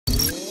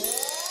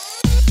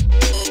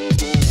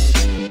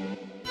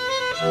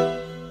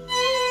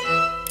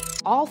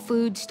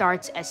food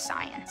starts as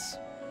science.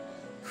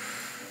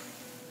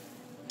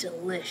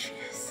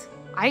 Delicious.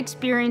 I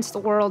experience the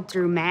world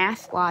through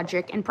math,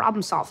 logic, and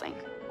problem solving.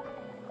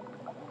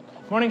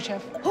 Morning,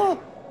 Chef.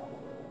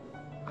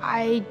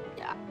 I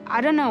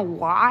don't know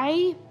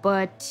why,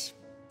 but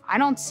I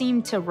don't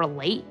seem to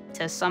relate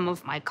to some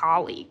of my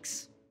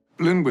colleagues.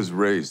 Blin was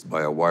raised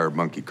by a wire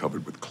monkey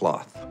covered with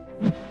cloth.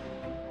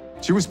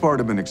 She was part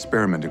of an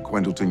experiment at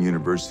Quendleton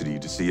University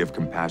to see if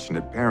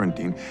compassionate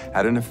parenting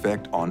had an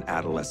effect on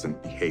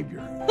adolescent behavior.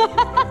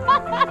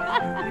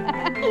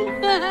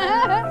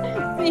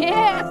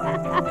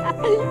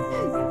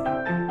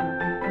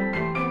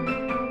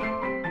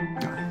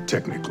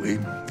 Technically,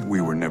 we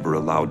were never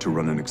allowed to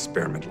run an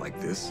experiment like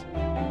this.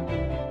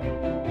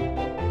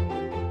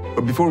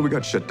 But before we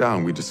got shut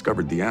down, we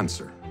discovered the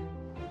answer.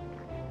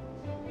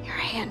 Your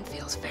hand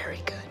feels very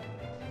good.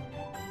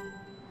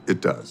 It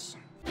does.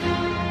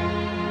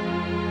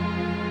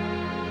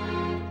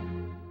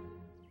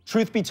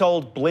 Truth be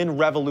told, Blin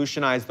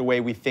revolutionized the way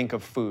we think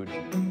of food.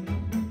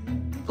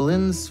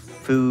 Blin's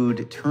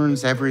food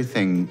turns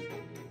everything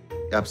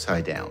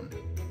upside down.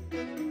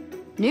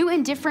 New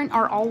and different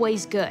are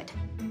always good.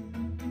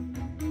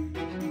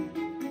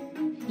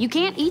 You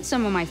can't eat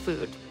some of my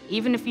food,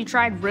 even if you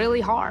tried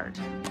really hard.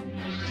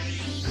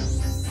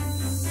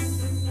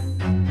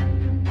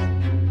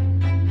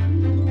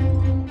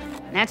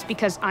 And that's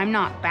because I'm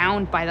not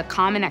bound by the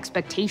common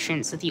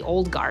expectations that the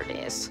old guard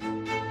is.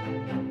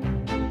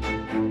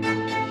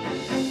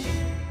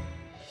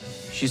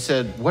 She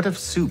said, what if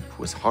soup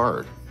was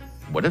hard?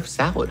 What if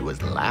salad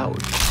was loud?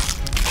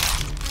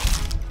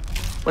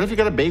 What if you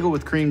got a bagel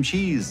with cream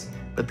cheese,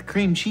 but the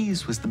cream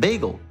cheese was the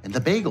bagel, and the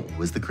bagel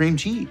was the cream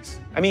cheese?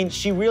 I mean,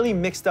 she really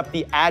mixed up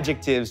the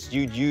adjectives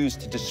you'd use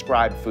to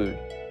describe food.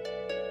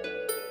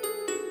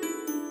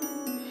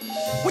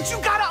 What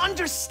you gotta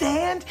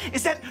understand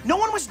is that no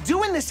one was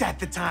doing this at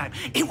the time.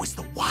 It was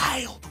the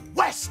Wild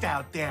West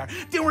out there.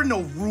 There were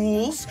no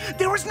rules.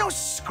 There was no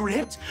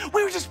script.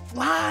 We were just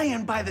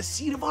flying by the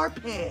seat of our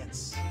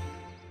pants.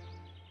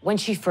 When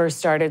she first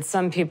started,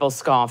 some people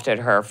scoffed at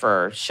her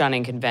for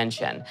shunning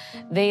convention.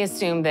 They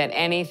assumed that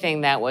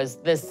anything that was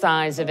the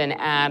size of an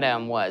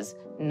atom was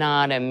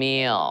not a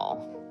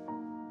meal.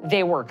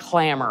 They were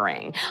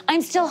clamoring.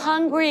 I'm still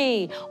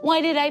hungry.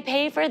 Why did I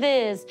pay for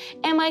this?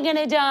 Am I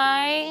gonna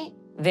die?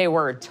 They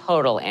were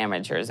total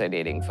amateurs at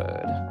eating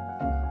food.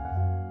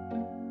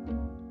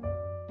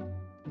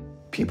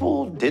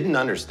 People didn't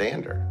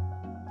understand her.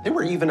 They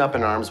were even up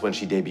in arms when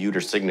she debuted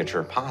her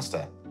signature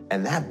pasta.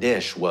 And that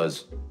dish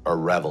was a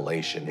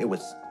revelation. It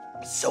was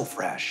so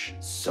fresh,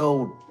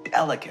 so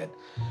delicate.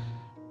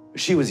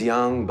 She was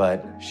young,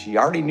 but she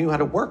already knew how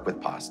to work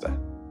with pasta.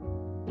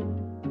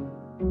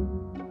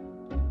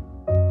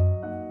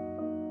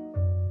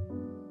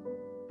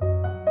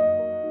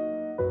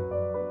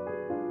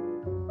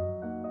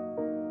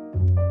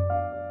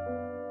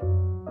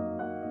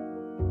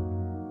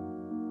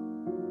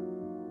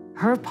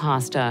 Her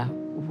pasta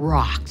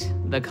rocked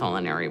the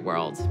culinary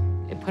world.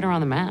 It put her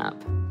on the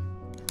map.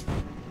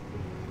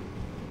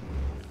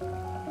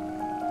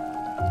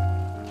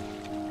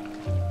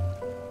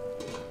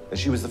 And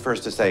she was the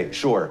first to say,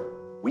 sure,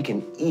 we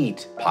can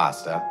eat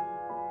pasta,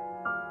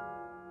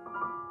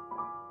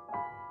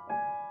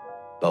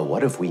 but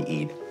what if we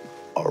eat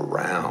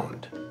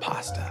around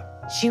pasta?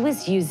 She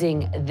was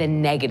using the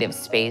negative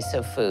space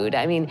of food.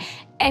 I mean,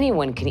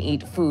 anyone can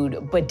eat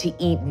food, but to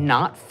eat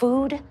not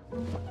food?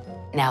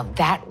 Now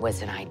that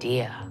was an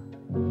idea.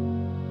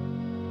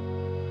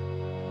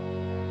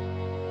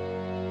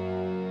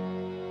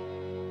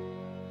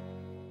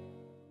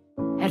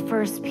 At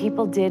first,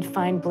 people did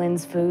find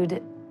Blin's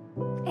food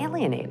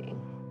alienating.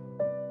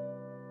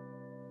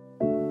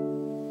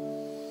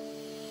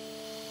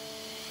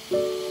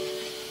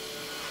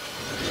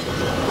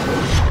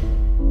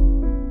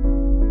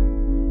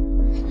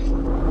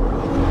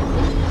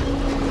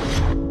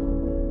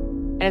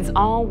 And it's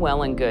all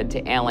well and good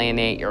to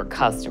alienate your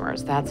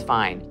customers. That's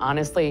fine.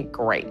 Honestly,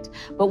 great.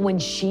 But when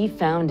she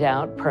found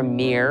out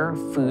premier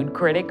food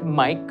critic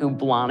Mike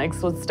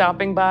Gublonix was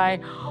stopping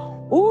by,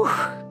 ooh,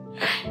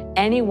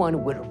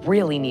 anyone would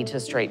really need to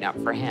straighten up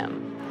for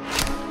him.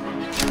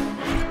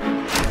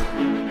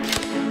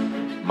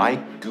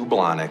 Mike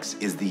Gublonix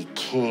is the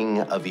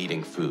king of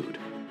eating food.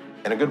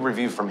 And a good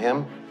review from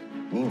him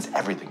means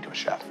everything to a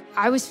chef.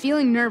 I was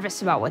feeling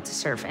nervous about what to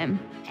serve him,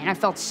 and I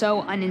felt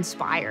so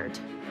uninspired.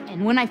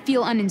 And when I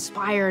feel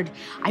uninspired,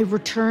 I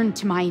return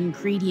to my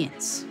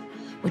ingredients,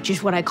 which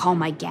is what I call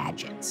my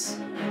gadgets.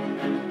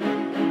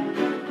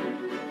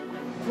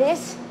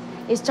 This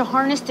is to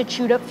harness the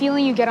chewed up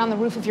feeling you get on the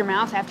roof of your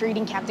mouth after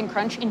eating Captain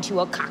Crunch into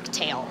a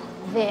cocktail.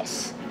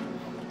 This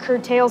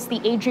curtails the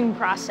aging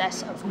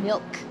process of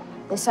milk.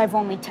 This I've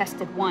only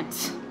tested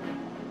once.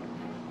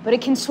 But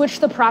it can switch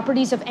the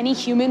properties of any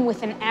human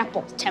with an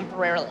apple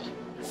temporarily.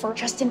 For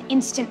just an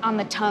instant on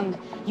the tongue,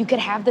 you could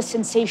have the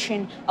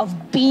sensation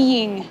of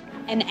being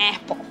an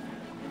apple.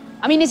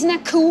 I mean, isn't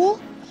that cool?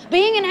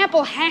 Being an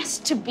apple has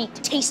to be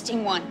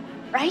tasting one,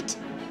 right?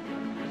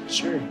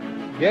 Sure,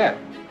 yeah.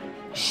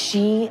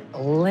 She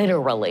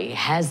literally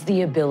has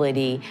the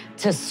ability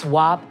to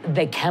swap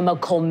the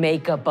chemical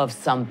makeup of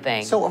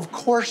something. So of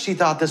course she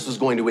thought this was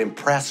going to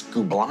impress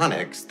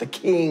Skublonix, the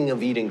king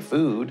of eating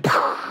food.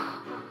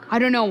 I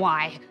don't know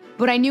why,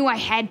 but I knew I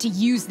had to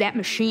use that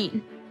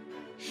machine.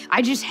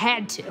 I just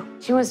had to.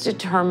 She was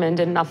determined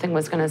and nothing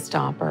was gonna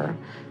stop her.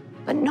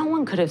 But no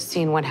one could have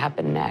seen what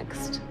happened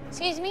next.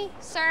 Excuse me,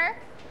 sir?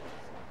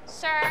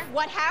 Sir?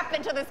 What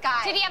happened to this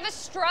guy? Did he have a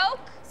stroke?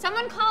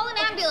 Someone call an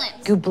ambulance.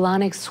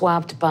 Skublonix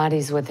swapped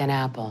bodies with an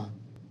apple.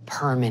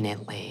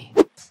 Permanently.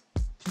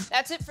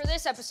 That's it for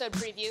this episode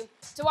preview.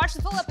 To watch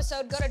the full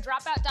episode, go to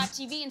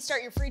dropout.tv and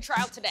start your free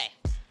trial today.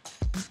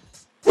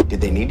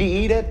 Did they need to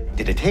eat it?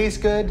 Did it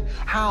taste good?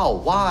 How?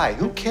 Why?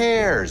 Who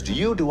cares? Do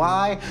you? Do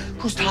I?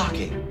 Who's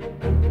talking?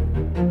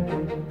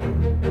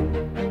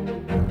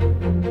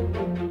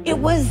 It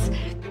was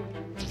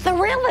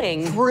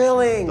thrilling.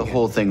 Thrilling. The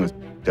whole thing was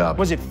up.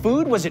 Was it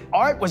food? Was it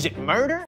art? Was it murder?